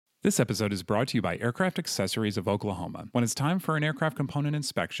This episode is brought to you by Aircraft Accessories of Oklahoma. When it's time for an aircraft component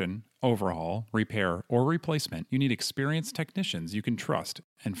inspection, overhaul, repair, or replacement, you need experienced technicians you can trust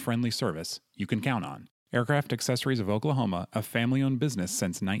and friendly service you can count on. Aircraft Accessories of Oklahoma, a family-owned business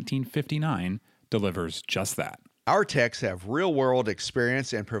since 1959, delivers just that. Our techs have real-world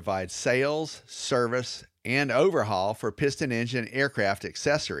experience and provide sales, service, and overhaul for piston engine aircraft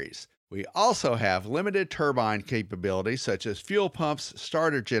accessories. We also have limited turbine capabilities such as fuel pumps,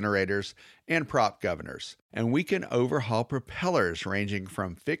 starter generators, and prop governors. And we can overhaul propellers ranging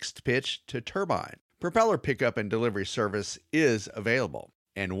from fixed pitch to turbine. Propeller pickup and delivery service is available.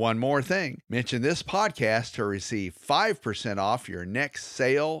 And one more thing, mention this podcast to receive 5% off your next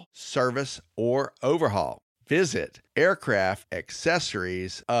sale, service, or overhaul. Visit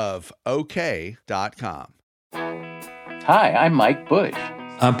aircraftaccessoriesofok.com. Hi, I'm Mike Bush.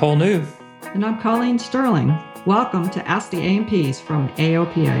 I'm Paul New. And I'm Colleen Sterling. Welcome to Ask the A&Ps from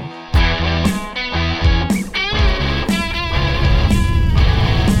AOPA.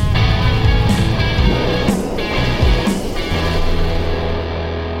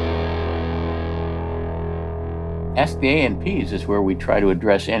 Ask the A&Ps is where we try to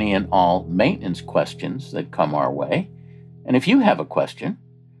address any and all maintenance questions that come our way. And if you have a question,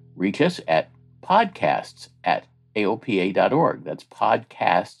 reach us at podcasts@aopa.org. That's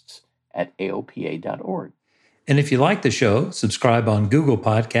podcasts@aopa.org. And if you like the show, subscribe on Google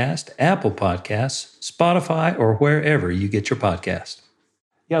Podcast, Apple Podcasts, Spotify, or wherever you get your podcast.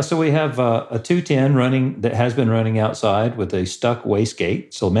 Yeah, so we have a 210 running that has been running outside with a stuck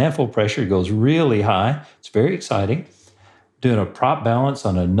wastegate. So manifold pressure goes really high. It's very exciting. Doing a prop balance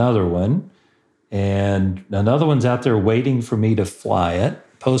on another one. And another one's out there waiting for me to fly it.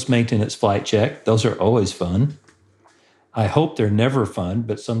 Post-maintenance flight check. Those are always fun. I hope they're never fun,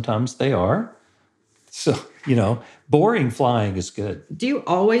 but sometimes they are. So, boring flying is good. Do you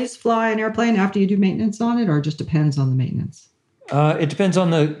always fly an airplane after you do maintenance on it, or it just depends on the maintenance? It depends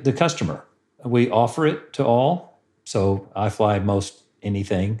on the customer. We offer it to all. So I fly most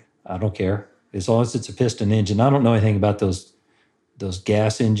anything. I don't care. As long as it's a piston engine. I don't know anything about those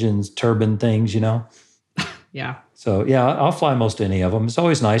gas engines, turbine things, Yeah. So, yeah, I'll fly most any of them. It's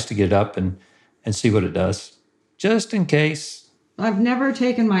always nice to get up and see what it does, just in case. I've never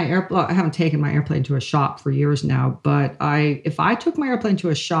taken my airplane. I haven't taken my airplane to a shop for years now, but if I took my airplane to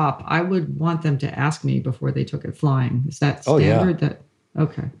a shop, I would want them to ask me before they took it flying. Is that standard? Oh, yeah.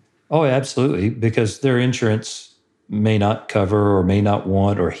 Okay. Oh, absolutely, because their insurance may not cover or may not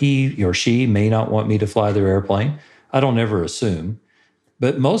want, or he or she may not want me to fly their airplane. I don't ever assume.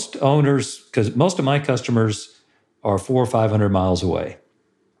 But most owners, because most of my customers are 400 or 500 miles away.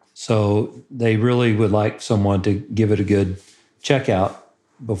 So they really would like someone to give it a good checkout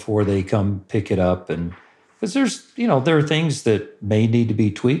before they come pick it up. And because there are things that may need to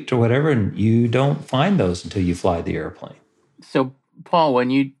be tweaked or whatever, and you don't find those until you fly the airplane. So, Paul, when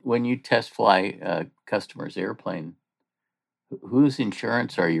you test fly a customer's airplane, whose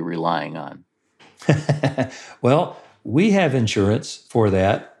insurance are you relying on? Well, we have insurance for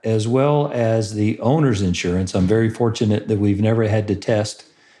that, as well as the owner's insurance. I'm very fortunate that we've never had to test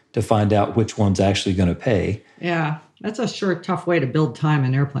to find out which one's actually going to pay. Yeah, that's a sure tough way to build time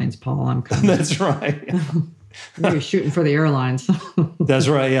in airplanes, Paul. That's right. You're shooting for the airlines. That's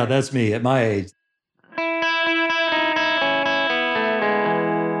right. Yeah, that's me at my age.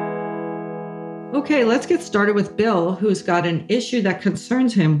 Okay, let's get started with Bill, who's got an issue that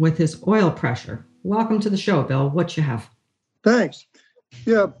concerns him with his oil pressure. Welcome to the show, Bill. What you have? Thanks.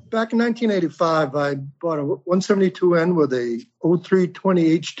 Yeah, back in 1985, I bought a 172N with a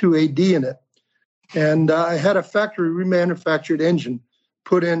 0320H2AD in it. And I had a factory remanufactured engine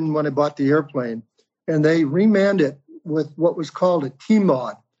put in when I bought the airplane. And they remanned it with what was called a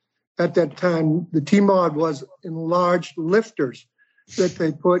T-mod. At that time, the T-mod was enlarged lifters that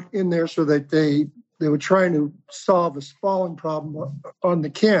they put in there so that they were trying to solve a spalling problem on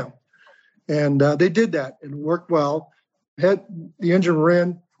the cam. And they did that, and it worked well. The engine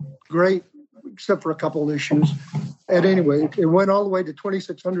ran great, except for a couple of issues. And anyway, it went all the way to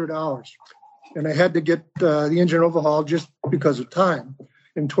 2,600 hours. And I had to get the engine overhauled just because of time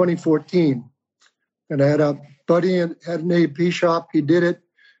in 2014. And I had a buddy had an AP shop. He did it,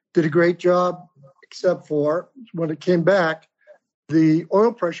 did a great job, except for when it came back, the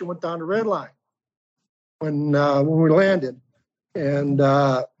oil pressure went down to red line when we landed. And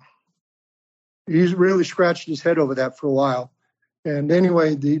he's really scratched his head over that for a while. And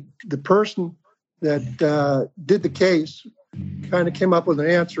anyway, the person that did the case kind of came up with an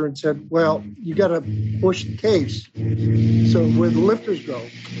answer and said, well, you got to push the case. So where the lifters go,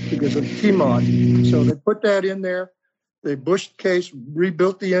 because of the T-mod. So they put that in there. They bushed the case,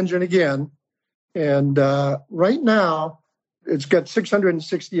 rebuilt the engine again. And right now, it's got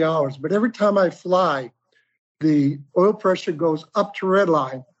 660 hours. But every time I fly, the oil pressure goes up to red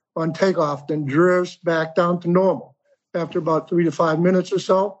line on takeoff, then drifts back down to normal after about 3 to 5 minutes or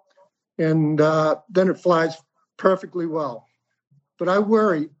so. And then it flies perfectly well. But I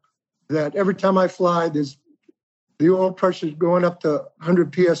worry that every time I fly, the oil pressure is going up to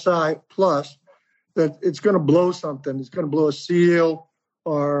 100 PSI plus, that it's going to blow something. It's going to blow a seal,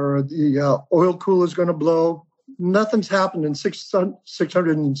 or the oil cooler is going to blow. Nothing's happened in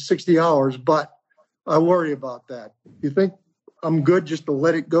 660 hours, but I worry about that. You think I'm good just to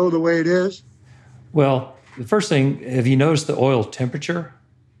let it go the way it is? Well, the first thing, have you noticed the oil temperature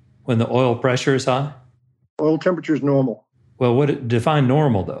when the oil pressure is high? Oil temperature is normal. Well, define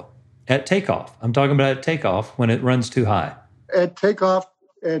normal, though? At takeoff. I'm talking about at takeoff when it runs too high. At takeoff,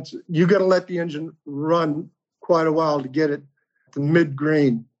 you got to let the engine run quite a while to get it to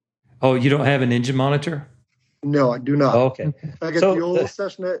mid-green. Oh, you don't have an engine monitor? No, I do not. Oh, okay. I got the old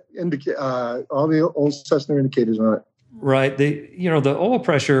Cessna all the old Cessna indicators on it. Right. The oil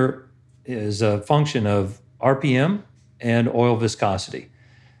pressure is a function of RPM and oil viscosity.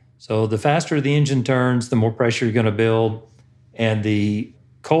 So the faster the engine turns, the more pressure you're going to build, and the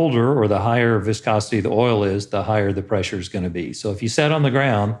colder or the higher viscosity the oil is, the higher the pressure is going to be. So if you sat on the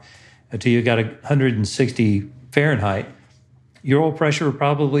ground until you got 160 Fahrenheit, your oil pressure would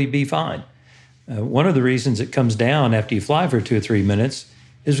probably be fine. One of the reasons it comes down after you fly for 2 or 3 minutes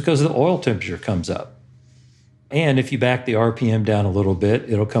is because the oil temperature comes up. And if you back the RPM down a little bit,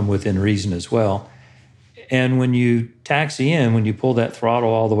 it'll come within reason as well. And when you taxi in, when you pull that throttle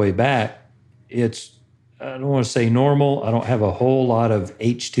all the way back, it's, I don't want to say normal. I don't have a whole lot of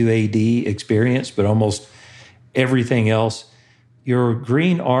H2AD experience, but almost everything else. Your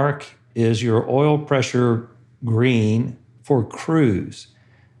green arc is your oil pressure green for cruise.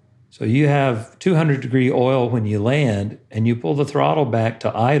 So you have 200-degree oil when you land, and you pull the throttle back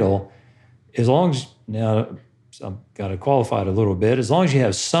to idle. As long as, now I've got to qualify it a little bit, as long as you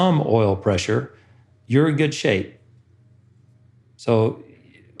have some oil pressure, you're in good shape. So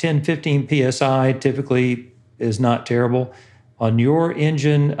 10, 15 PSI typically is not terrible. On your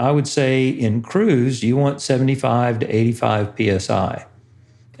engine, I would say in cruise, you want 75 to 85 PSI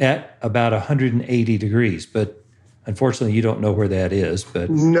at about 180 degrees. But unfortunately, you don't know where that is. But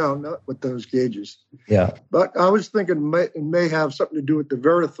no, not with those gauges. Yeah. But I was thinking it may have something to do with the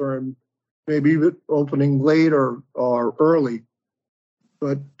Veritherm, maybe opening late or early.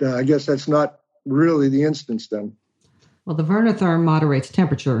 But I guess that's not really the instance then. Well, the Veritherm moderates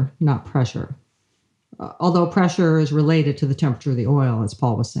temperature, not pressure. Although pressure is related to the temperature of the oil, as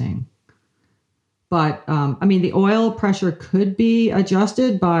Paul was saying. But, the oil pressure could be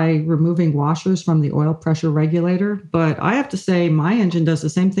adjusted by removing washers from the oil pressure regulator. But I have to say, my engine does the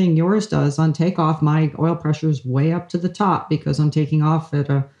same thing yours does. On takeoff, my oil pressure is way up to the top because I'm taking off at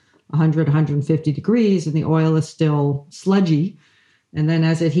 100, 150 degrees, and the oil is still sludgy. And then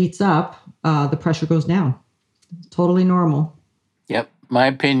as it heats up, the pressure goes down. Totally normal. Yep. My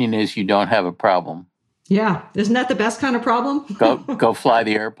opinion is you don't have a problem. Yeah. Isn't that the best kind of problem? Go fly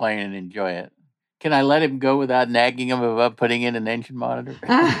the airplane and enjoy it. Can I let him go without nagging him about putting in an engine monitor?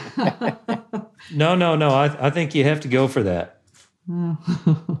 No. I think you have to go for that.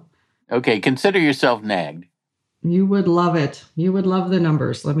 Okay. Consider yourself nagged. You would love it. You would love the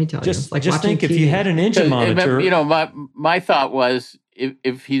numbers, let me tell you. Like just think TV. If you had an engine monitor. My thought was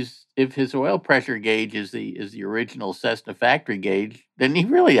if his oil pressure gauge is the original Cessna factory gauge, then he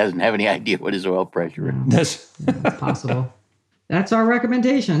really doesn't have any idea what his oil pressure is. That's possible. That's our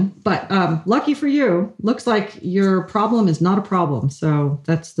recommendation. But lucky for you, looks like your problem is not a problem. So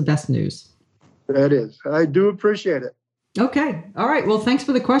that's the best news. That is. I do appreciate it. Okay. All right. Well, thanks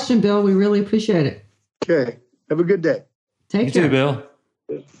for the question, Bill. We really appreciate it. Okay. Have a good day. Take care. You too, Bill.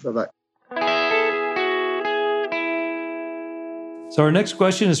 Bye-bye. So our next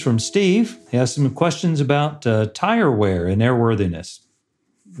question is from Steve. He has some questions about tire wear and airworthiness.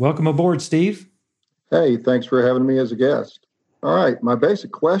 Welcome aboard, Steve. Hey, thanks for having me as a guest. All right, my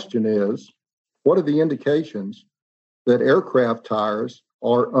basic question is, what are the indications that aircraft tires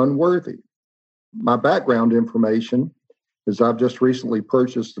are unworthy? My background information is I've just recently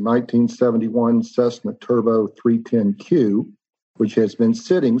purchased the 1971 Cessna Turbo 310Q, which has been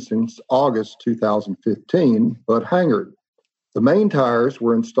sitting since August 2015, but hangared. The main tires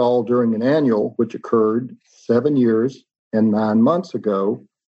were installed during an annual, which occurred 7 years and 9 months ago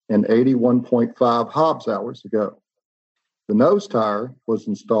and 81.5 Hobbs hours ago. The nose tire was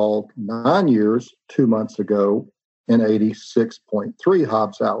installed 9 years, 2 months ago and 86.3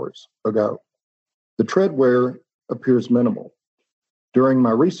 Hobbs hours ago. The tread wear appears minimal. During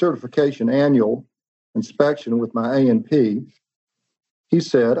my recertification annual inspection with my A&P, he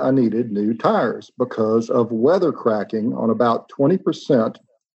said I needed new tires because of weather cracking on about 20%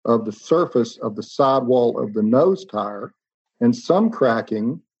 of the surface of the sidewall of the nose tire and some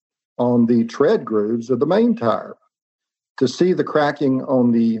cracking on the tread grooves of the main tire. To see the cracking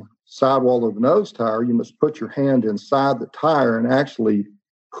on the sidewall of the nose tire, you must put your hand inside the tire and actually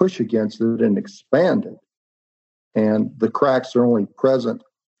push against it and expand it. And the cracks are only present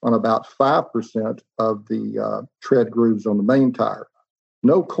on about 5% of the tread grooves on the main tire.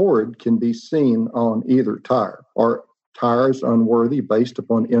 No cord can be seen on either tire. Are tires unworthy based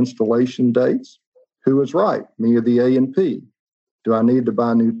upon installation dates? Who is right, me or the A&P? Do I need to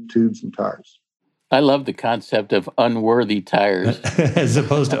buy new tubes and tires? I love the concept of unworthy tires. As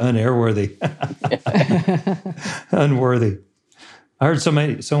opposed to unairworthy. Unworthy. I heard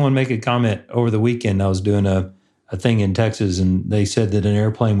someone make a comment over the weekend. I was doing a thing in Texas, and they said that an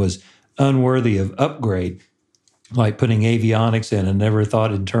airplane was unworthy of upgrade, like putting avionics in, and never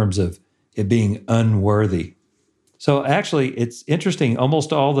thought in terms of it being unworthy. So actually, it's interesting.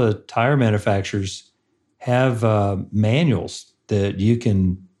 Almost all the tire manufacturers have manuals that you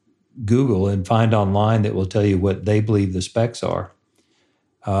can Google and find online that will tell you what they believe the specs are.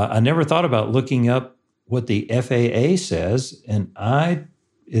 I never thought about looking up what the FAA says. And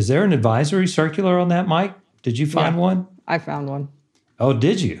is there an advisory circular on that, Mike? Did you find one? I found one. Oh,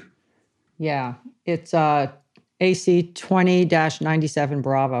 did you? Yeah. It's AC 20-97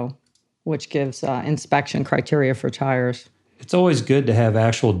 Bravo, which gives inspection criteria for tires. It's always good to have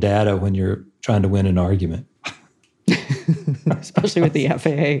actual data when you're trying to win an argument. Especially with the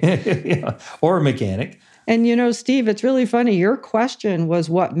FAA. Yeah. Or a mechanic. And you know, Steve, it's really funny. Your question was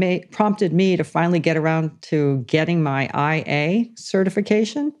what prompted me to finally get around to getting my IA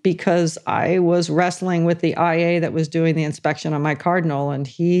certification, because I was wrestling with the IA that was doing the inspection on my Cardinal, and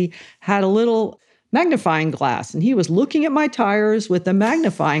he had a little magnifying glass, and he was looking at my tires with the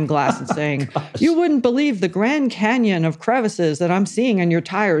magnifying glass and saying, "You wouldn't believe the Grand Canyon of crevices that I'm seeing in your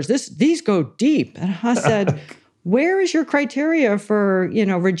tires. These go deep." And I said, "Where is your criteria for,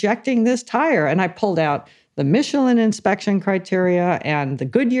 rejecting this tire?" And I pulled out the Michelin inspection criteria and the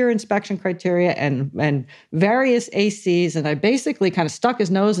Goodyear inspection criteria and various ACs. And I basically kind of stuck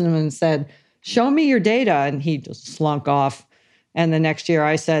his nose in him and said, "Show me your data." And he just slunk off. And the next year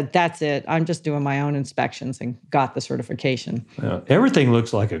I said, "That's it. I'm just doing my own inspections," and got the certification. Well, everything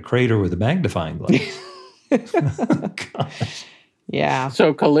looks like a crater with a magnifying glass. Gosh. Yeah.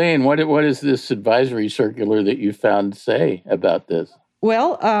 So, Colleen, what does this advisory circular that you found say about this?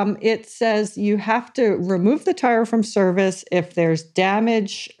 Well, it says you have to remove the tire from service if there's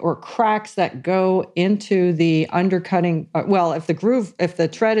damage or cracks that go into the undercutting. If the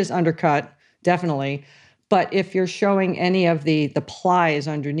tread is undercut, definitely. But if you're showing any of the plies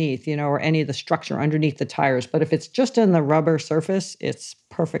underneath, or any of the structure underneath the tires, but if it's just in the rubber surface, it's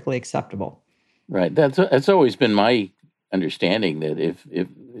perfectly acceptable. Right. That's always been my understanding, that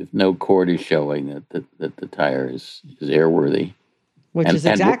if no cord is showing, that the tire is airworthy. Which is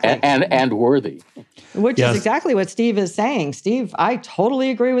exactly and worthy. Which is exactly what Steve is saying. Steve, I totally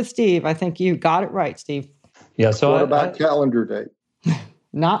agree with Steve. I think you got it right, Steve. Yeah. So what about calendar date?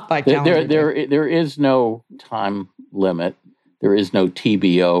 Not by calendar date. There is no time limit. There is no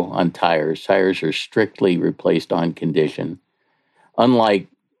TBO on tires. Tires are strictly replaced on condition. Unlike,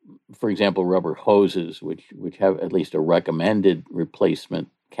 for example, rubber hoses, which have at least a recommended replacement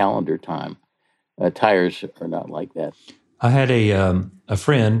calendar time, tires are not like that. I had a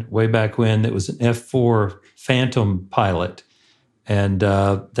friend way back when that was an F4 Phantom pilot, and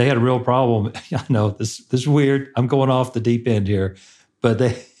they had a real problem. I know this is weird. I'm going off the deep end here, but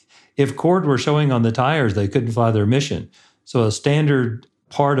if cord were showing on the tires, they couldn't fly their mission. So a standard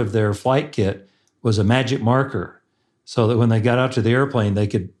part of their flight kit was a magic marker, so that when they got out to the airplane, they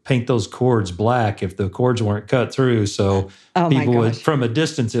could paint those cords black if the cords weren't cut through. So people would, from a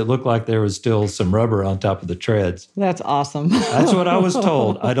distance, it looked like there was still some rubber on top of the treads. That's awesome. That's what I was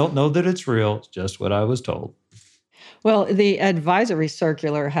told. I don't know that it's real. It's just what I was told. Well, the advisory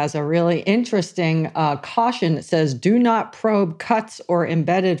circular has a really interesting caution that says, "Do not probe cuts or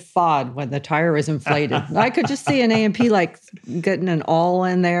embedded FOD when the tire is inflated." I could just see an A&P like getting an awl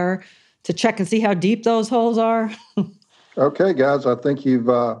in there to check and see how deep those holes are. Okay, guys, I think you've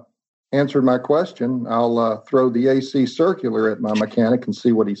answered my question. I'll throw the AC circular at my mechanic and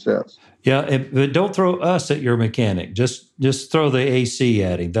see what he says. Yeah, but don't throw us at your mechanic. Just throw the AC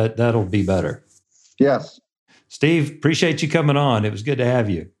at him. That'll be better. Yes. Steve, appreciate you coming on. It was good to have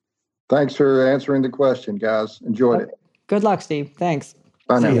you. Thanks for answering the question, guys. Enjoyed it. Good luck, Steve. Thanks.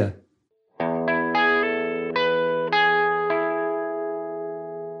 Bye now. See ya.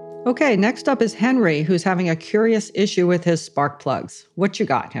 Okay, next up is Henry, who's having a curious issue with his spark plugs. What you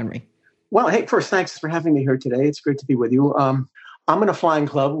got, Henry? Well, hey, first, thanks for having me here today. It's great to be with you. I'm in a flying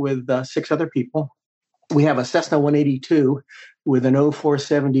club with 6 other people. We have a Cessna 182 with an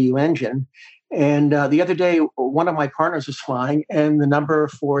 0470U engine. And the other day, one of my partners was flying, and the number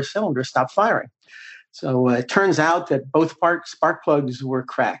 4 cylinder stopped firing. So it turns out that both spark plugs were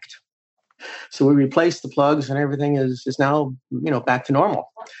cracked. So we replaced the plugs, and everything is now back to normal.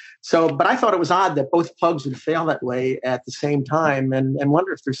 So, but I thought it was odd that both plugs would fail that way at the same time, and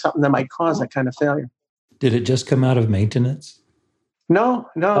wonder if there's something that might cause that kind of failure. Did it just come out of maintenance? No.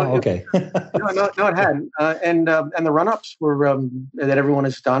 Oh, okay. No, it hadn't. And the run-ups were that everyone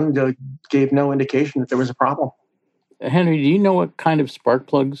has done gave no indication that there was a problem. Henry, do you know what kind of spark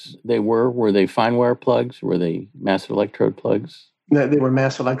plugs they were? Were they fine wire plugs? Were they mass electrode plugs? They were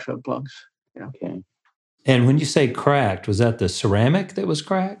mass electrode plugs. Yeah. Okay. And when you say cracked, was that the ceramic that was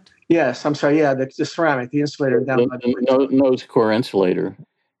cracked? Yes, I'm sorry. Yeah, the ceramic, the insulator down by the nose core insulator.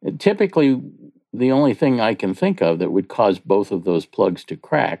 Typically, the only thing I can think of that would cause both of those plugs to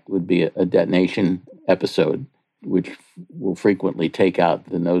crack would be a detonation episode, which will frequently take out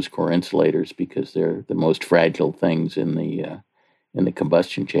the nose core insulators because they're the most fragile things in the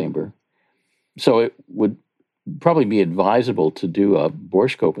combustion chamber. So it would probably be advisable to do a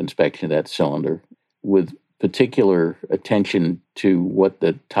borescope inspection of that cylinder with particular attention to what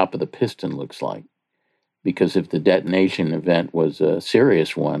the top of the piston looks like. Because if the detonation event was a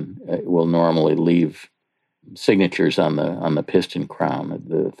serious one, it will normally leave signatures on the piston crown.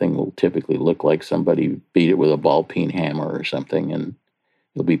 The thing will typically look like somebody beat it with a ball peen hammer or something, and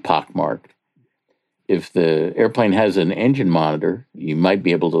it'll be pockmarked. If the airplane has an engine monitor, you might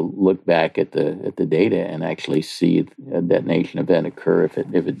be able to look back at the data and actually see a detonation event occur if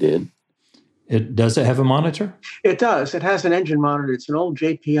it did. Does it have a monitor? It does. It has an engine monitor. It's an old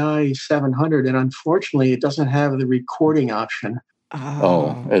JPI 700, and unfortunately, it doesn't have the recording option.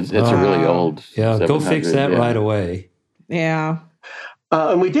 It's a really old. Yeah, go fix that right away. Yeah.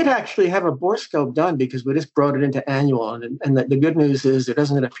 And we did actually have a borescope done because we just brought it into annual, and the good news is there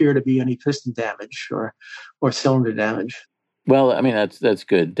doesn't appear to be any piston damage or cylinder damage. Well, I mean that's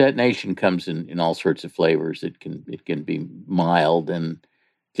good. Detonation comes in all sorts of flavors. It can be mild and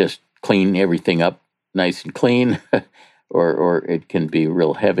just clean everything up nice and clean, or it can be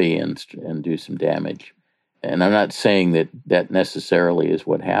real heavy and do some damage. And I'm not saying that necessarily is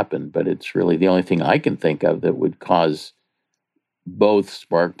what happened, but it's really the only thing I can think of that would cause both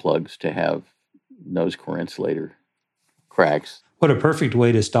spark plugs to have nose core insulator cracks. What a perfect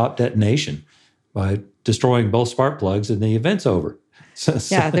way to stop detonation, by destroying both spark plugs and the event's over.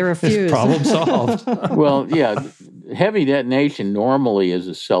 Yeah, they're a fuse. Problem solved. Well, yeah, heavy detonation normally is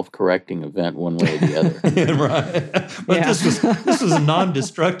a self-correcting event one way or the other. Right. But this was a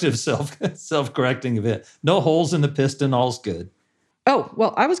non-destructive self-correcting event. No holes in the piston, all's good. Oh,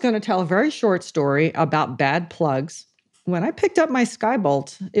 well, I was going to tell a very short story about bad plugs. When I picked up my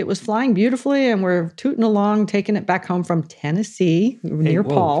Skybolt, it was flying beautifully, and we're tooting along, taking it back home from Tennessee, near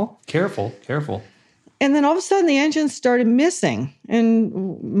Paul. Careful. And then all of a sudden, the engine started missing.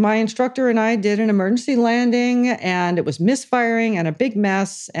 And my instructor and I did an emergency landing, and it was misfiring and a big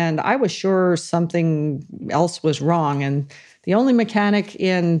mess. And I was sure something else was wrong. And the only mechanic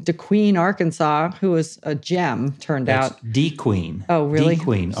in DeQueen, Arkansas, who was a gem, turned out. DeQueen. Oh, really?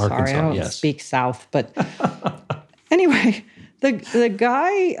 DeQueen, Arkansas, Sorry, I don't yes. speak South. But anyway, the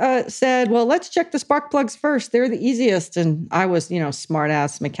guy said, well, let's check the spark plugs first. They're the easiest. And I was, smart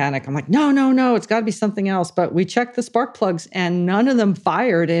ass mechanic. I'm like, no, it's got to be something else. But we checked the spark plugs and none of them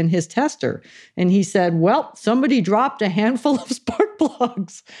fired in his tester. And he said, well, somebody dropped a handful of spark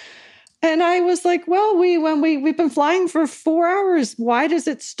plugs. And I was like, well, we've been flying for 4 hours. Why does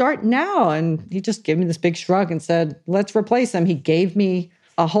it start now? And he just gave me this big shrug and said, let's replace them. He gave me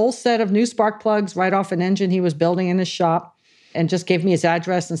a whole set of new spark plugs right off an engine he was building in his shop, and just gave me his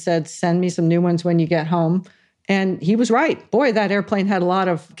address and said, send me some new ones when you get home. And he was right. Boy, that airplane had a lot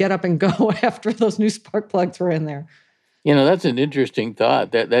of get up and go after those new spark plugs were in there. That's an interesting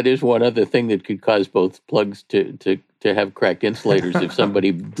thought. That is one other thing that could cause both plugs to have cracked insulators if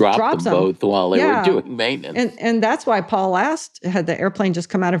somebody dropped them both while they were doing maintenance. And that's why Paul asked, had the airplane just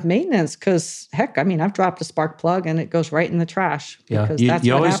come out of maintenance? Because, heck, I've dropped a spark plug and it goes right in the trash. Yeah, because that's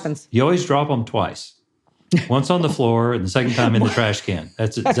what happens. You always drop them twice. Once on the floor and the second time in the trash can.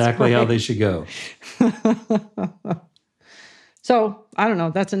 That's exactly how they should go. So, I don't know.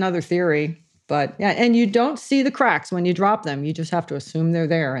 That's another theory. But, yeah, and you don't see the cracks when you drop them. You just have to assume they're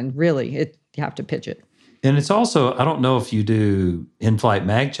there. And really, you have to pitch it. And it's also, I don't know if you do in-flight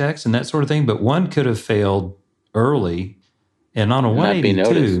mag checks and that sort of thing, but one could have failed early And on a Not be 182,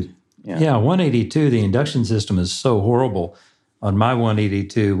 noticed. yeah, 182, the induction system is so horrible. On my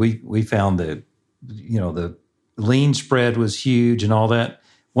 182, we found that, the lean spread was huge and all that.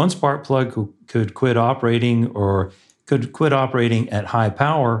 One spark plug could quit operating, or could quit operating at high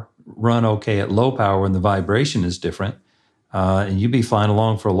power, run okay at low power when the vibration is different. And you'd be flying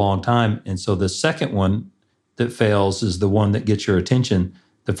along for a long time. And so the second one that fails is the one that gets your attention.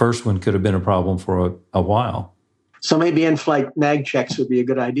 The first one could have been a problem for a while. So maybe in-flight mag checks would be a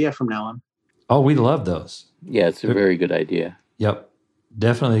good idea from now on. Oh, we love those. Yeah, it's a very good idea. Yep,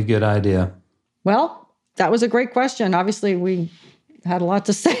 definitely a good idea. Well, that was a great question. Obviously, we had a lot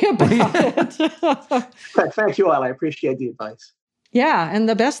to say about it. Thank you all. I appreciate the advice. Yeah, and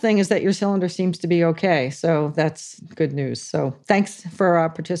the best thing is that your cylinder seems to be okay. So that's good news. So thanks for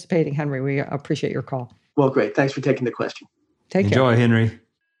participating, Henry. We appreciate your call. Well, great. Thanks for taking the question. Take care. Enjoy, Henry.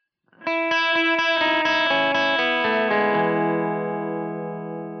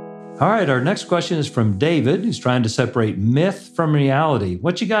 All right, our next question is from David, who's trying to separate myth from reality.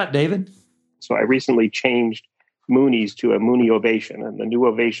 What you got, David? So I recently changed Mooney's to a Mooney Ovation, and the new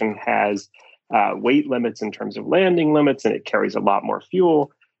Ovation has weight limits in terms of landing limits, and it carries a lot more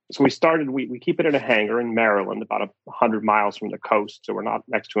fuel. So we keep it in a hangar in Maryland, about 100 miles from the coast, so we're not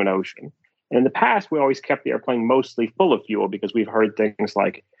next to an ocean. And in the past, we always kept the airplane mostly full of fuel because we've heard things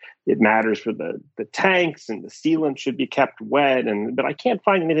like it matters for the tanks and the sealant should be kept wet. But I can't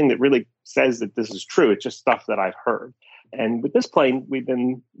find anything that really says that this is true. It's just stuff that I've heard. And with this plane, we've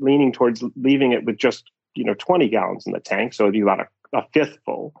been leaning towards leaving it with just 20 gallons in the tank. So it'd be about a fifth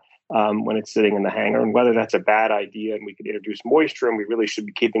full when it's sitting in the hangar. And whether that's a bad idea and we could introduce moisture and we really should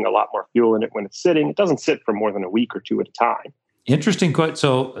be keeping a lot more fuel in it when it's sitting. It doesn't sit for more than a week or two at a time. Interesting question.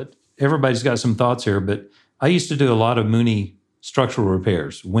 So everybody's got some thoughts here, but I used to do a lot of Mooney structural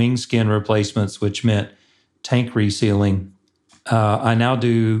repairs, wing skin replacements, which meant tank resealing. I now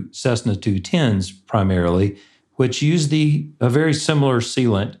do Cessna 210s primarily, which use a very similar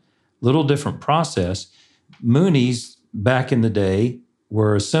sealant, little different process. Mooney's back in the day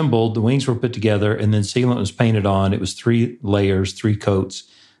were assembled, the wings were put together, and then sealant was painted on. It was 3 layers, 3 coats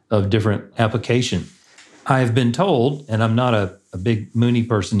of different application. I've been told, and I'm not a big Mooney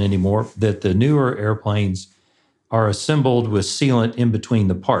person anymore, that the newer airplanes are assembled with sealant in between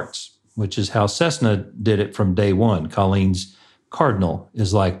the parts, which is how Cessna did it from day one. Colleen's Cardinal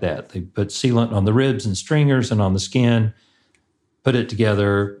is like that. They put sealant on the ribs and stringers and on the skin, put it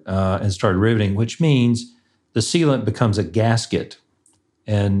together, and started riveting, which means the sealant becomes a gasket.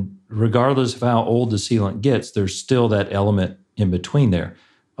 And regardless of how old the sealant gets, there's still that element in between there.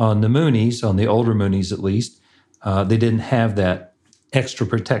 On the Moonies, on the older Moonies at least, they didn't have that extra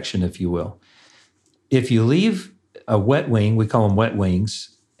protection, if you will. If you leave a wet wing, we call them wet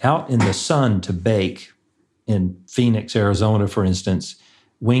wings, out in the sun to bake, in Phoenix, Arizona, for instance,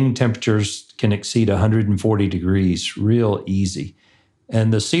 wing temperatures can exceed 140 degrees real easy.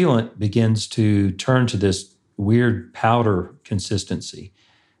 And the sealant begins to turn to this weird powder consistency,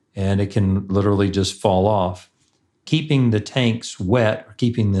 and it can literally just fall off. Keeping the tanks wet or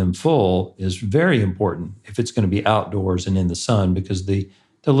keeping them full is very important if it's going to be outdoors and in the sun, because the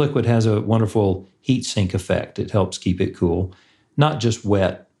liquid has a wonderful heat sink effect. It helps keep it cool, not just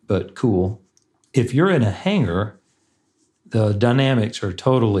wet, but cool. If you're in a hangar, the dynamics are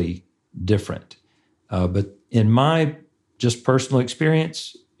totally different. But in my just personal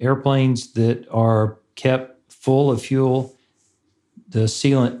experience, airplanes that are kept full of fuel, the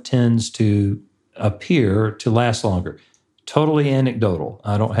sealant tends to appear to last longer. Totally anecdotal.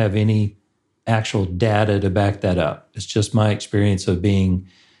 I don't have any actual data to back that up. It's just my experience of being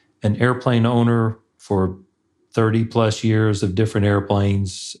an airplane owner for 30 plus years of different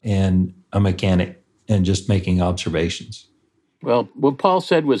airplanes and a mechanic and just making observations. Well, what Paul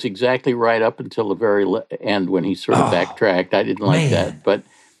said was exactly right up until the very end when he sort of backtracked. I didn't like that. But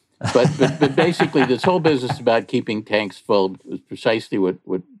basically, this whole business about keeping tanks full is precisely what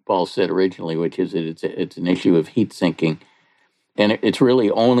Paul said originally, which is that it's an issue of heat sinking. And it's really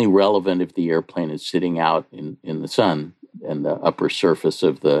only relevant if the airplane is sitting out in the sun and the upper surface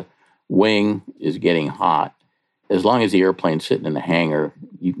of the wing is getting hot. As long as the airplane's sitting in the hangar,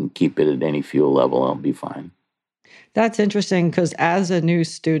 you can keep it at any fuel level, it'll be fine. That's interesting because as a new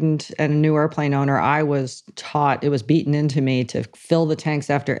student and a new airplane owner, I was taught, it was beaten into me to fill the tanks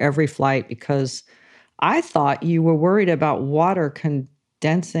after every flight because I thought you were worried about water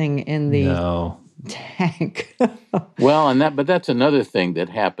condensing in the tank. Well, but that's another thing that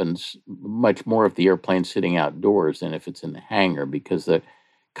happens much more if the airplane's sitting outdoors than if it's in the hangar, because the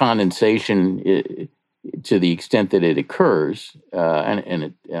condensation, to the extent that it occurs,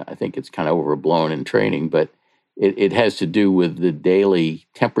 I think it's kind of overblown in training, but it has to do with the daily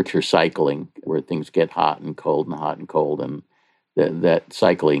temperature cycling, where things get hot and cold and hot and cold, and that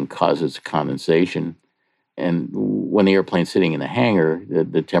cycling causes condensation. And when the airplane's sitting in the hangar,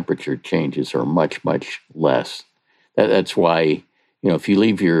 the temperature changes are much, much less. That's why, if you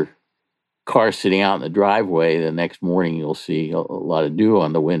leave your car sitting out in the driveway, the next morning you'll see a lot of dew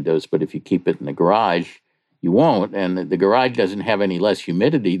on the windows. But if you keep it in the garage, you won't. And the garage doesn't have any less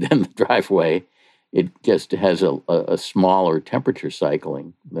humidity than the driveway. It just has a smaller temperature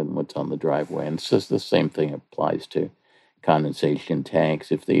cycling than what's on the driveway. And it's just the same thing applies to condensation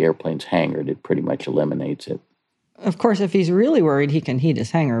tanks. If the airplane's hangared, it pretty much eliminates it. Of course, if he's really worried, he can heat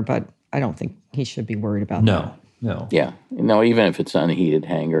his hangar, but I don't think he should be worried about that. No. Yeah. Even if it's unheated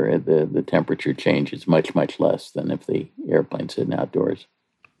hangar, the temperature change is much, much less than if the airplane's sitting outdoors.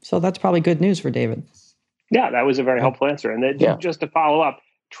 So that's probably good news for David. Yeah, that was a very helpful answer. And then just to follow up,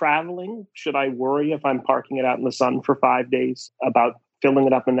 traveling, should I worry if I'm parking it out in the sun for 5 days about filling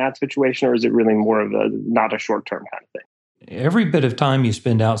it up in that situation, or is it really more of not a short-term kind of thing? Every bit of time you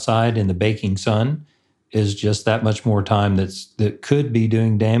spend outside in the baking sun is just that much more time that could be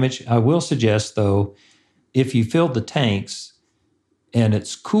doing damage. I will suggest, though, if you fill the tanks and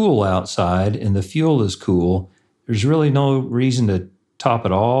it's cool outside and the fuel is cool, there's really no reason to top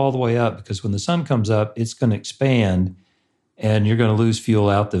it all the way up, because when the sun comes up, it's going to expand and you're going to lose fuel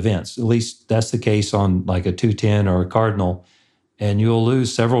out the vents. At least that's the case on like a 210 or a Cardinal, and you'll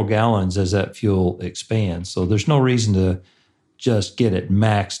lose several gallons as that fuel expands. So there's no reason to just get it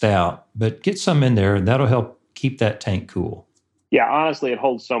maxed out, but get some in there and that'll help keep that tank cool. Yeah, honestly, it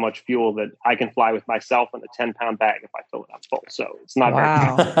holds so much fuel that I can fly with myself in a 10-pound bag if I fill it up full. So it's not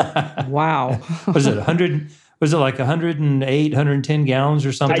very Wow. Was it 100? Was it like 108, 110 gallons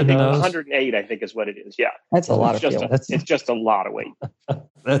or something? I think 108, I think, is what it is. Yeah. That's a lot of fuel. It's just a lot of weight.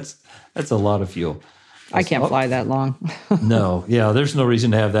 That's a lot of fuel. I can't fly that long. No. Yeah, there's no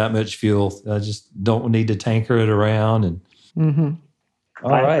reason to have that much fuel. I just don't need to tanker it around. And Mm-hmm.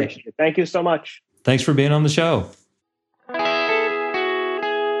 All right. Appreciate it. Thank you so much. Thanks for being on the show.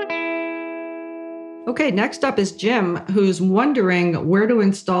 Okay, next up is Jim, who's wondering where to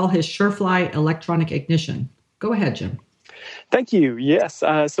install his SureFly electronic ignition. Go ahead, Jim. Thank you. Yes.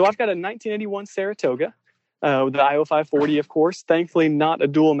 So I've got a 1981 Saratoga with the IO540, of course. Thankfully, not a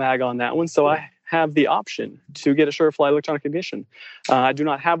dual mag on that one. So I have the option to get a SureFly electronic ignition. I do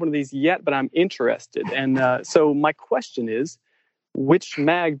not have one of these yet, but I'm interested. And so my question is, which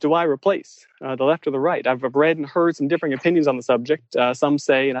mag do I replace, the left or the right? I've read and heard some differing opinions on the subject. Some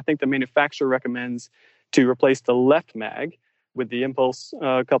say, and I think the manufacturer recommends, to replace the left mag with the impulse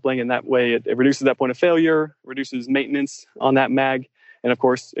coupling, and that way it reduces that point of failure, reduces maintenance on that mag, and of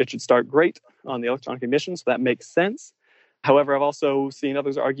course it should start great on the electronic ignition, so that makes sense. However, I've also seen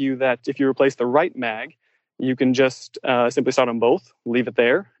others argue that if you replace the right mag, you can just simply start on both, leave it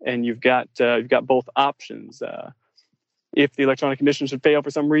there, and you've got both options. If the electronic ignition should fail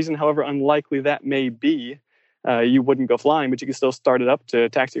for some reason, however unlikely that may be, you wouldn't go flying, but you can still start it up to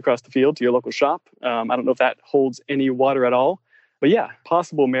taxi across the field to your local shop. I don't know if that holds any water at all. But yeah,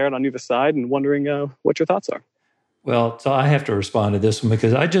 possible merit on either side, and wondering what your thoughts are. Well, so I have to respond to this one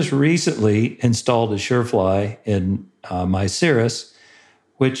because I just recently installed a SureFly in my Cirrus,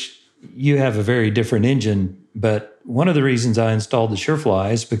 which you have a very different engine. But one of the reasons I installed the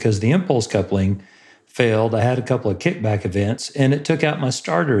SureFly is because the impulse coupling failed. I had a couple of kickback events, and it took out my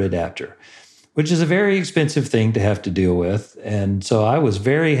starter adapter, which is a very expensive thing to have to deal with. And so I was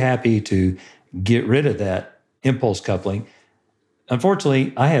very happy to get rid of that impulse coupling.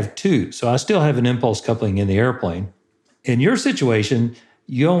 Unfortunately, I have two, so I still have an impulse coupling in the airplane. In your situation,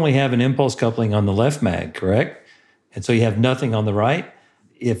 you only have an impulse coupling on the left mag, correct? And so you have nothing on the right.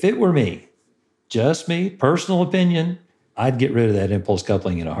 If it were me, just me, personal opinion, I'd get rid of that impulse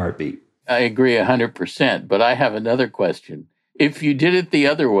coupling in a heartbeat. I agree 100%, but I have another question. If you did it the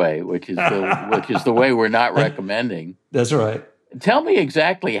other way, which is the way we're not recommending. That's right. Tell me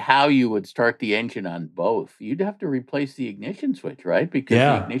exactly how you would start the engine on both. You'd have to replace the ignition switch, right? Because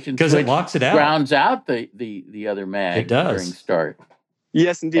the ignition switch it locks it out. Grounds out the other mag during start.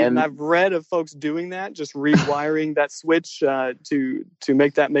 Yes, indeed. And I've read of folks doing that, just rewiring that switch to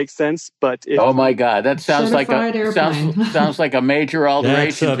make that make sense. But oh my God, that sounds like a major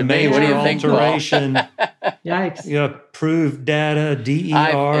alteration to me. What do you think, alteration. Yikes! Approved data,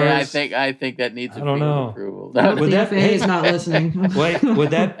 DERs. I think that needs approval. No, the FAA is not listening. Wait,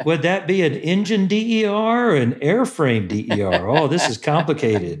 would that be an engine DER or an airframe DER? Oh, this is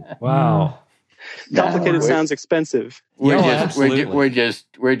complicated. Wow. Complicated sounds expensive. We're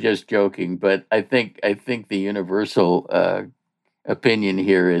just joking, but I think the universal opinion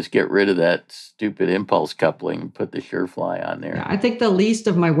here is get rid of that stupid impulse coupling and put the SureFly on there. Yeah, I think the least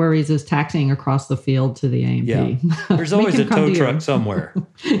of my worries is taxiing across the field to the AMP. Yeah. There's always a tow truck somewhere.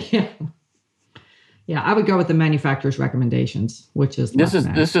 Yeah. Yeah, I would go with the manufacturer's recommendations, which is this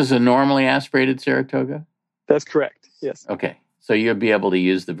is a normally aspirated Saratoga? That's correct. Yes. Okay. So you'll be able to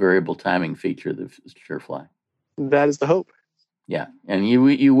use the variable timing feature of the SureFly. That is the hope. Yeah. And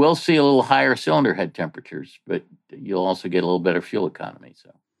you will see a little higher cylinder head temperatures, but you'll also get a little better fuel economy.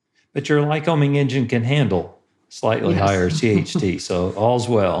 So, but your Lycoming engine can handle slightly higher CHT, so all's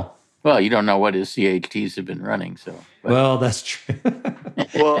well. Well, you don't know what his CHTs have been running, so. Well, that's true.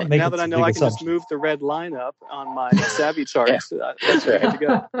 Well, now that I know I can just move the red line up on my Savvy charts, that's right. Good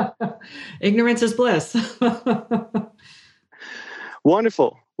to go. Ignorance is bliss.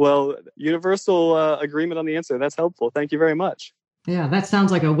 Wonderful. Well, universal agreement on the answer. That's helpful. Thank you very much. Yeah, that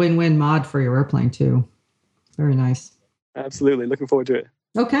sounds like a win-win mod for your airplane, too. Very nice. Absolutely. Looking forward to it.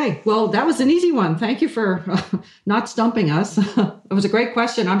 Okay. Well, that was an easy one. Thank you for not stumping us. It was a great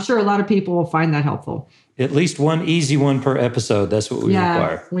question. I'm sure a lot of people will find that helpful. At least one easy one per episode. That's what we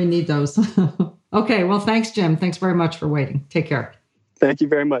require. We need those. Okay. Well, thanks, Jim. Thanks very much for waiting. Take care. Thank you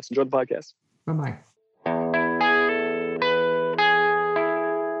very much. Enjoy the podcast. Bye-bye.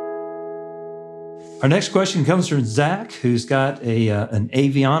 Our next question comes from Zach, who's got an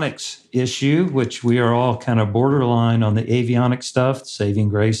avionics issue, which we are all kind of borderline on the avionics stuff. Saving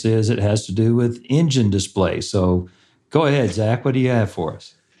grace is it has to do with engine display. So go ahead, Zach. What do you have for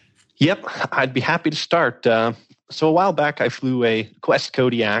us? Yep, I'd be happy to start. So a while back, I flew a Quest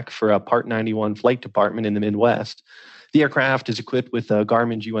Kodiak for a Part 91 flight department in the Midwest. The aircraft is equipped with a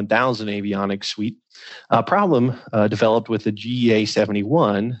Garmin G1000 avionics suite. A problem developed with the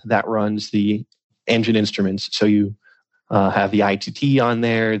GEA71 that runs the engine instruments. So you have the ITT on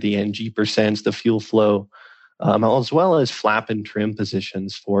there, the NG percents, the fuel flow, as well as flap and trim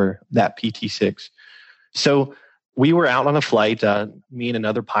positions for that PT6. So we were out on a flight, me and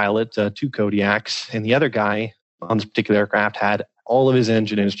another pilot, two Kodiaks, and the other guy on this particular aircraft had all of his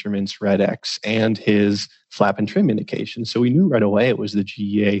engine instruments red X and his flap and trim indications. So we knew right away it was the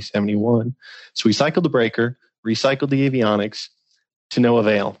GEA71. So we cycled the breaker, recycled the avionics to no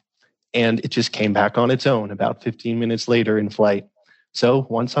avail. And it just came back on its own about 15 minutes later in flight. So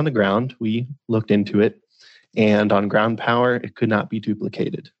once on the ground, we looked into it. And on ground power, it could not be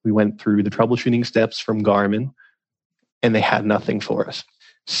duplicated. We went through the troubleshooting steps from Garmin, and they had nothing for us.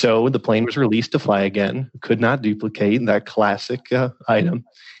 So the plane was released to fly again, could not duplicate that classic item,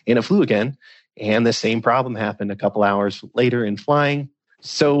 and it flew again. And the same problem happened a couple hours later in flying.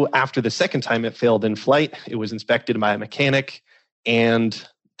 So after the second time it failed in flight, it was inspected by a mechanic, and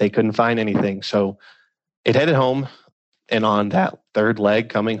they couldn't find anything. So it headed home, and on that third leg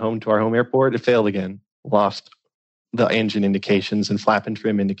coming home to our home airport, it failed again. Lost the engine indications and flap and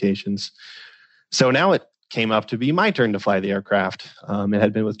trim indications. So now it came up to be my turn to fly the aircraft. It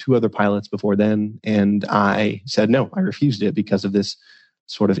had been with two other pilots before then, and I said no, I refused it because of this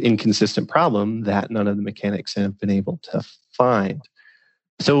sort of inconsistent problem that none of the mechanics have been able to find.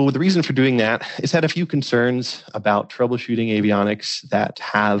 So the reason for doing that is had a few concerns about troubleshooting avionics that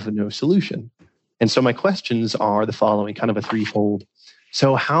have no solution. And so my questions are the following, kind of a threefold.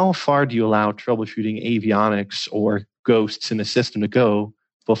 So how far do you allow troubleshooting avionics or ghosts in a system to go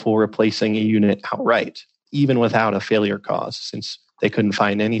before replacing a unit outright, even without a failure cause, since they couldn't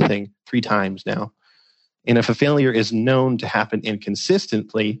find anything 3 times now? And if a failure is known to happen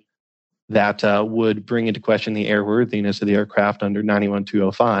inconsistently, that would bring into question the airworthiness of the aircraft under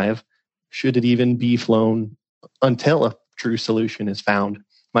 91205. Should it even be flown until a true solution is found?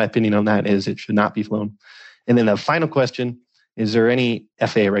 My opinion on that is it should not be flown. And then the final question, is there any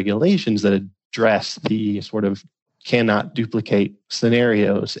FAA regulations that address the sort of cannot duplicate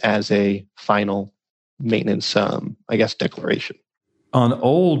scenarios as a final maintenance, declaration? On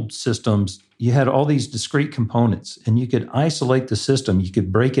old systems, you had all these discrete components, and you could isolate the system. You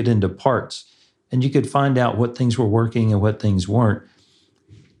could break it into parts, and you could find out what things were working and what things weren't.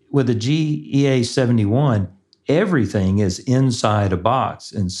 With the GEA71, everything is inside a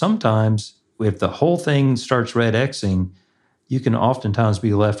box. And sometimes, if the whole thing starts red Xing, you can oftentimes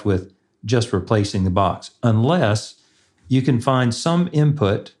be left with just replacing the box, unless you can find some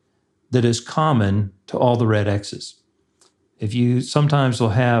input that is common to all the red X's. If you sometimes will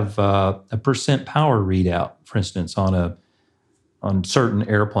have a percent power readout, for instance, on certain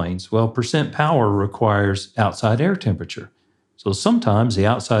airplanes. Well, percent power requires outside air temperature. So sometimes the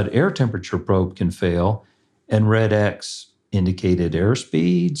outside air temperature probe can fail, and red X indicated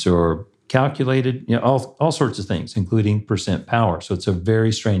airspeeds or calculated, all sorts of things, including percent power. So it's a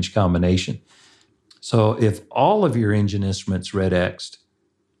very strange combination. So if all of your engine instruments red X'd,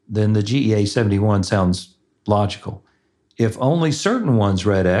 then the GEA 71 sounds logical. If only certain ones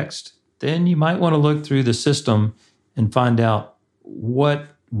red X'd, then you might want to look through the system and find out what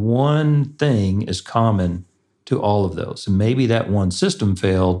one thing is common to all of those. And maybe that one system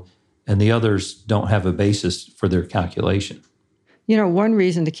failed and the others don't have a basis for their calculation. One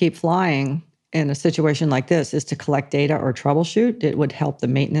reason to keep flying in a situation like this is to collect data or troubleshoot. It would help the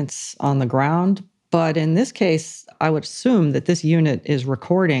maintenance on the ground. But in this case, I would assume that this unit is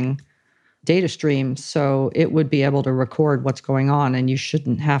recording data streams, so it would be able to record what's going on, and you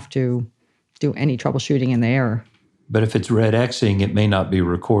shouldn't have to do any troubleshooting in the air. But if it's red Xing, it may not be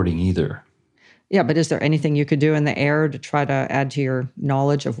recording either. Yeah, but is there anything you could do in the air to try to add to your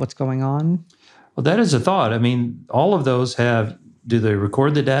knowledge of what's going on? Well, that is a thought. I mean, all of those do they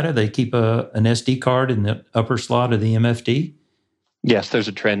record the data? They keep an SD card in the upper slot of the MFD? Yes, there's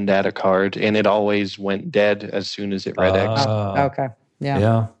a trend data card, and it always went dead as soon as it red X. Okay. Yeah.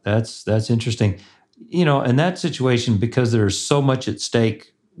 Yeah, that's interesting. In that situation, because there's so much at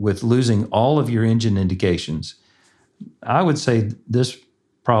stake with losing all of your engine indications, I would say this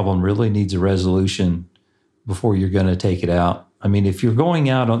problem really needs a resolution before you're going to take it out. I mean, if you're going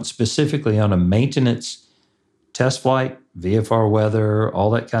out specifically on a maintenance test flight, VFR weather,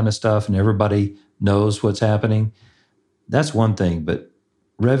 all that kind of stuff, and everybody knows what's happening, that's one thing. But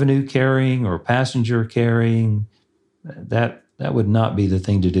revenue carrying or passenger carrying, that would not be the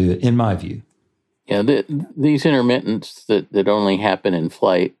thing to do, in my view. Yeah, these intermittents that only happen in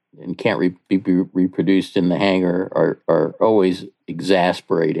flight and can't be reproduced in the hangar are always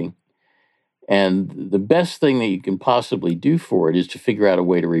exasperating. And the best thing that you can possibly do for it is to figure out a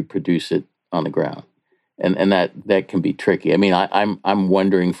way to reproduce it on the ground. And that can be tricky. I mean, I'm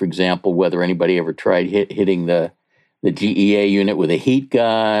wondering, for example, whether anybody ever tried hitting the GEA unit with a heat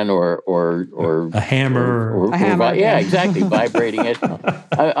gun or a hammer. A hammer. Yeah, exactly, vibrating it.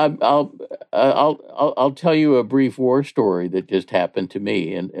 I'll tell you a brief war story that just happened to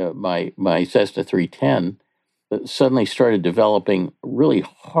me. And my Cessna 310 suddenly started developing really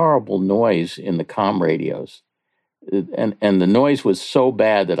horrible noise in the comm radios. And the noise was so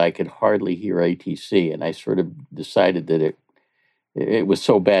bad that I could hardly hear ATC. And I sort of decided that it was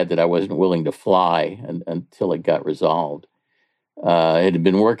so bad that I wasn't willing to fly until it got resolved. It had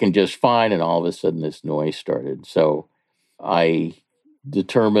been working just fine, and all of a sudden this noise started. So I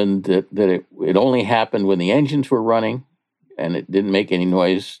determined that it only happened when the engines were running, and it didn't make any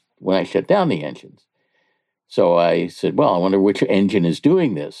noise when I shut down the engines. So I said, well, I wonder which engine is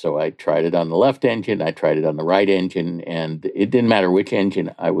doing this. So I tried it on the left engine, I tried it on the right engine, and it didn't matter which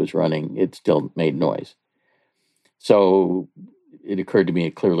engine I was running, it still made noise. So it occurred to me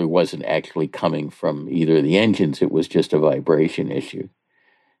it clearly wasn't actually coming from either of the engines. It was just a vibration issue.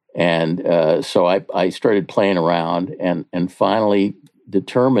 And so I started playing around and finally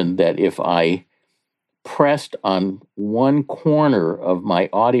determined that if I pressed on one corner of my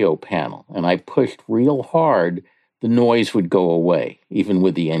audio panel and I pushed real hard, the noise would go away, even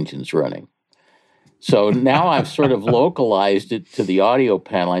with the engines running. So now I've sort of localized it to the audio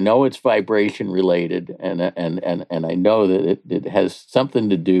panel. I know it's vibration related, and I know that it has something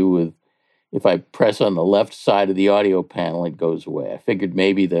to do with if I press on the left side of the audio panel, it goes away. I figured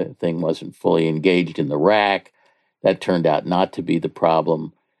maybe the thing wasn't fully engaged in the rack. That turned out not to be the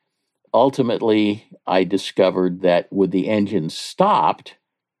problem. Ultimately, I discovered that with the engine stopped,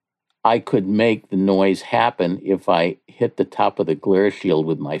 I could make the noise happen if I hit the top of the glare shield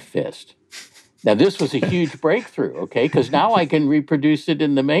with my fist. Now, this was a huge breakthrough, okay, because now I can reproduce it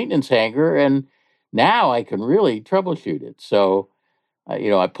in the maintenance hangar, and now I can really troubleshoot it. So,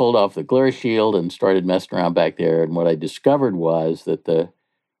 I pulled off the glare shield and started messing around back there, and what I discovered was that the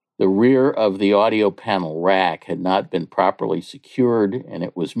rear of the audio panel rack had not been properly secured, and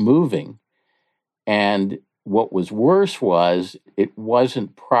it was moving. And what was worse was it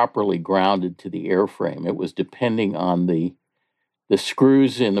wasn't properly grounded to the airframe. It was depending on the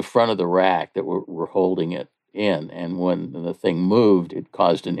screws in the front of the rack that were holding it in. And when the thing moved, it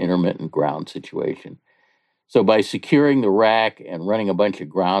caused an intermittent ground situation. So by securing the rack and running a bunch of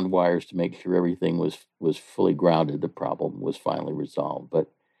ground wires to make sure everything was fully grounded, the problem was finally resolved.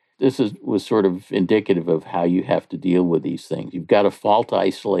 But this was sort of indicative of how you have to deal with these things. You've got to fault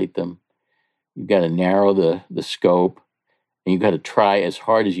isolate them. You've got to narrow the scope. And you've got to try as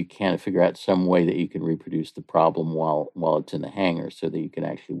hard as you can to figure out some way that you can reproduce the problem while it's in the hangar so that you can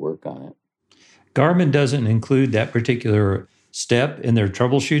actually work on it. Garmin doesn't include that particular step in their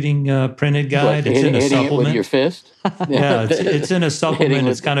troubleshooting printed guide. It's in a supplement. It with your fist? Yeah, it's in a supplement.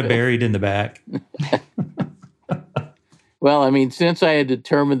 It's kind of buried in the back. Well, I mean, since I had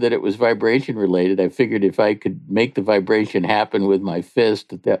determined that it was vibration related, I figured if I could make the vibration happen with my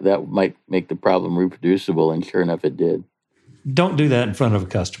fist, that might make the problem reproducible. And sure enough, it did. Don't do that in front of a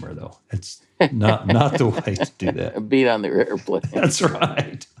customer, though. It's not the way to do that. Beat on their airplane. That's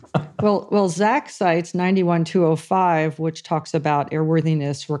right. Well, Zach cites 91205, which talks about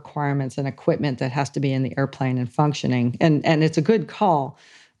airworthiness requirements and equipment that has to be in the airplane and functioning. And it's a good call.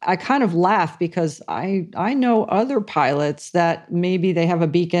 I kind of laugh because I know other pilots that maybe they have a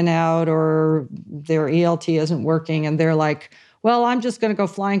beacon out or their ELT isn't working and they're like, well, I'm just going to go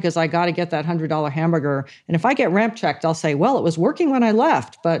flying because I got to get that $100 hamburger. And if I get ramp checked, I'll say, well, it was working when I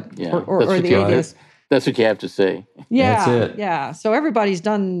left, but or the ADS. That's what you have to say. Yeah, that's it. Yeah. So everybody's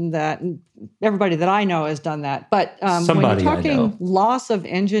done that. Everybody that I know has done that. But when you're talking loss of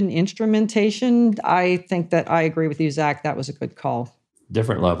engine instrumentation, I think that I agree with you, Zach. That was a good call.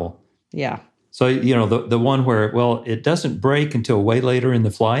 Different level. Yeah. So, the one where, well, it doesn't break until way later in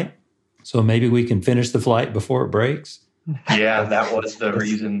the flight. So maybe we can finish the flight before it breaks. Yeah, that was the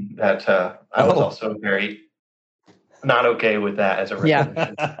reason that I was also very not okay with that as a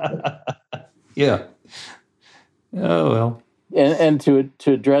recommendation. Yeah. Oh, well. And to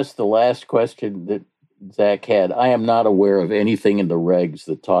address the last question that Zach had, I am not aware of anything in the regs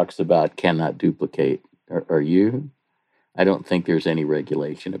that talks about cannot duplicate. Are you? I don't think there's any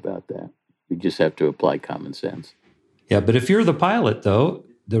regulation about that. We just have to apply common sense. Yeah, but if you're the pilot, though,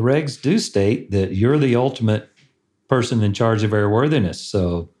 the regs do state that you're the ultimate person in charge of airworthiness.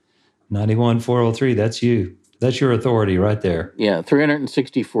 So 91403, that's you. That's your authority right there. Yeah,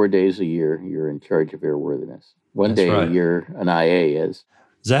 364 days a year, you're in charge of airworthiness. One day a year, an IA is.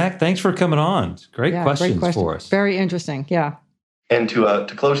 Zach, thanks for coming on. Great questions for us. Very interesting, yeah. And to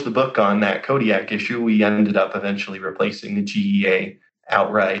close the book on that Kodiak issue, we ended up eventually replacing the GEA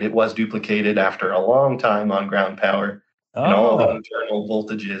outright. It was duplicated after a long time on ground power. And all the internal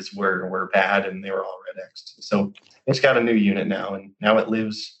voltages were bad and they were all red X'd. So it's got a new unit now, and now it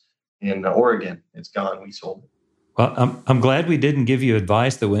lives in Oregon. It's gone. We sold it. Well, I'm glad we didn't give you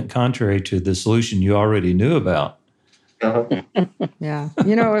advice that went contrary to the solution you already knew about. Uh-huh. Yeah.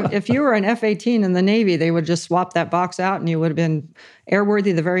 If you were an F-18 in the Navy, they would just swap that box out and you would have been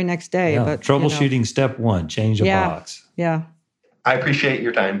airworthy the very next day. Yeah. But troubleshooting step 1, change a box. Yeah. I appreciate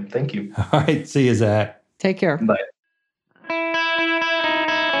your time. Thank you. All right. See you, Zach. Take care. Bye.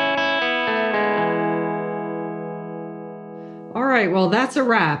 All right. Well, that's a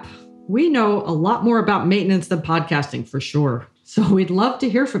wrap. We know a lot more about maintenance than podcasting for sure. So we'd love to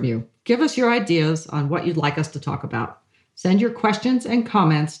hear from you. Give us your ideas on what you'd like us to talk about. Send your questions and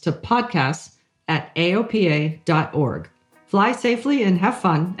comments to podcasts@aopa.org. Fly safely and have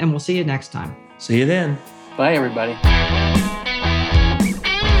fun, and we'll see you next time. See you then. Bye, everybody.